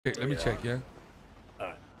Okay, let me check, yeah?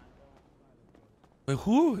 Alright. Wait,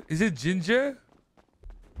 who? Is it Ginger?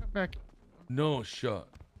 Come back. No shot.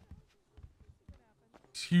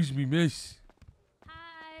 Excuse me, miss.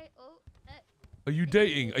 Hi. Oh, Are you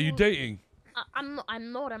dating? Are you dating? I'm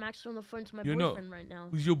not. I'm actually on the phone to my You're boyfriend not. right now.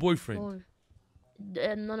 Who's your boyfriend? Oh,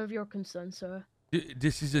 none of your concern, sir.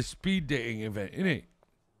 This is a speed dating event, isn't it?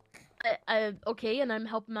 Okay, and I'm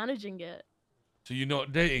help managing it. So you're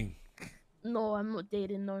not dating? No, I'm not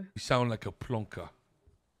dating. No, You sound like a plonker.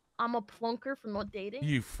 I'm a plonker for not dating.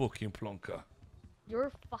 You fucking plonker. You're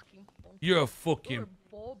a fucking plonker. You're a fucking. You're a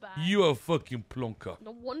ball bag. You're a fucking plonker.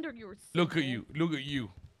 No wonder you were. Look at you. Look at you.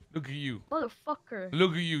 Look at you. Motherfucker.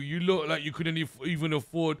 Look at you. You look like you couldn't even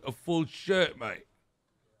afford a full shirt, mate.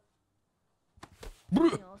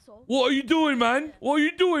 What are you doing, man? What are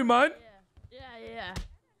you doing, man? Yeah.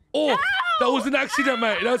 Oh, that was an accident,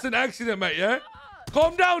 mate. That was an accident, mate, yeah?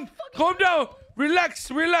 Calm down. Calm down. Relax,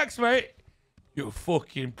 mate. You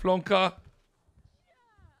fucking plonker.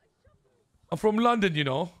 I'm from London, you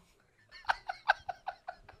know.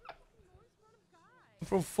 I'm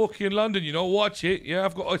from fucking London, you know. Watch it, yeah.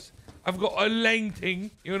 I've got a lane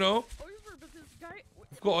thing, you know.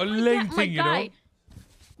 I've got a lane thing, you know.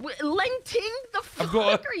 Lane ting? The fuck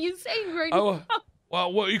are you saying right now?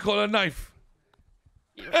 Well, what do you call a knife?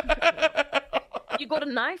 You got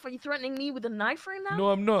a knife? Are you threatening me with a knife right now? No,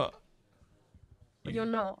 I'm not. You're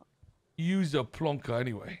not. Use a plonker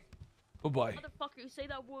anyway. Bye-bye. Motherfucker, you say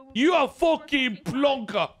that word. You are fucking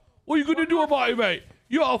plonker. What are you gonna do about it, mate?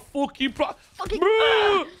 You are fucking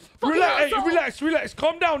Relax.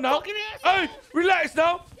 Calm down now. Hey, relax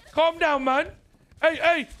now. Calm down, man.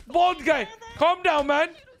 Hey, bald guy. Calm down, man.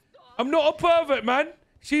 I'm not a pervert, man.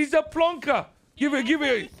 She's a plonker. Give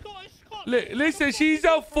it. Listen, she's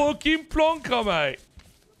a fucking plonker, mate.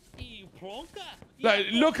 Like,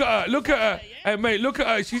 look at her. Hey, mate, look at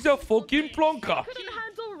her. She's a fucking plonker. Couldn't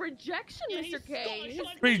handle rejection, Mr. K.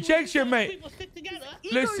 Rejection, mate.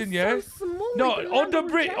 Listen, yeah. No, on the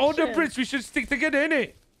Brits, we should stick together,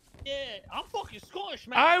 innit? Yeah, I'm fucking Scottish,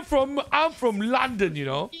 man. I'm from London, you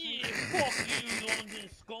know. Yeah, fuck you, London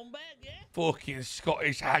scumbag, yeah. Fucking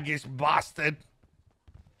Scottish haggis bastard.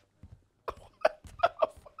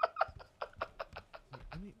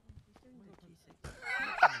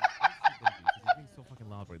 So fucking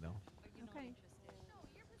loud right now. Okay.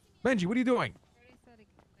 Benji, what are you doing?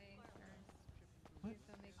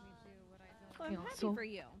 I'm happy for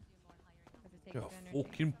you. You're a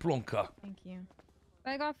fucking plonker. Thank you.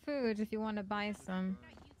 I got food if you want to buy some.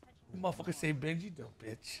 Motherfucker say Benji, dumb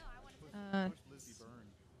bitch.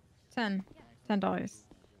 $10. Can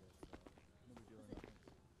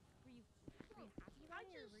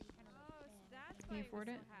you afford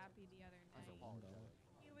it?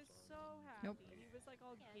 Nope.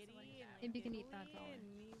 Maybe you can eat that $1.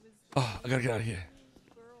 Oh, I gotta get out of here.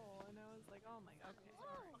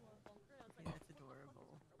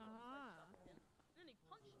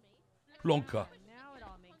 Plonker. Now it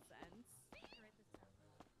all makes sense.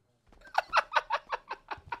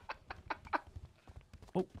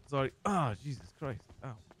 Oh, sorry. Ah, Jesus Christ.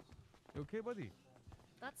 Ow. You okay, buddy?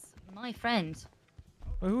 That's my friend.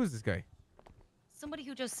 Oh, who is this guy? Somebody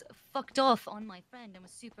who just fucked off on my friend and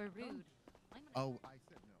was super rude. Oh, I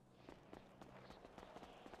said no.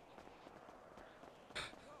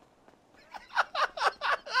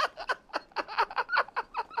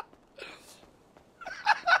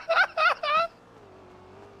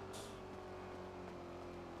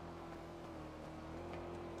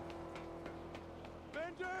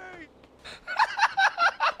 Benji!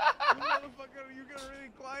 You motherfucker, are you gonna really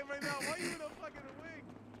climb right now? Why are you in a fucking wing?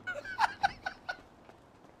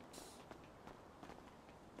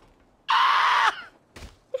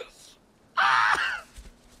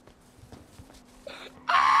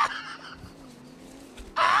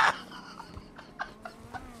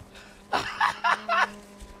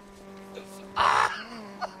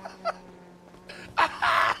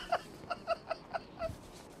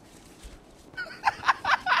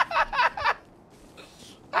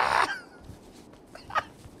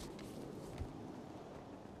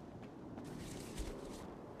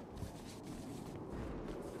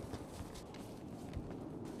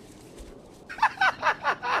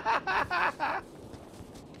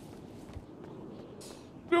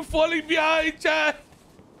 We're falling behind, Chad.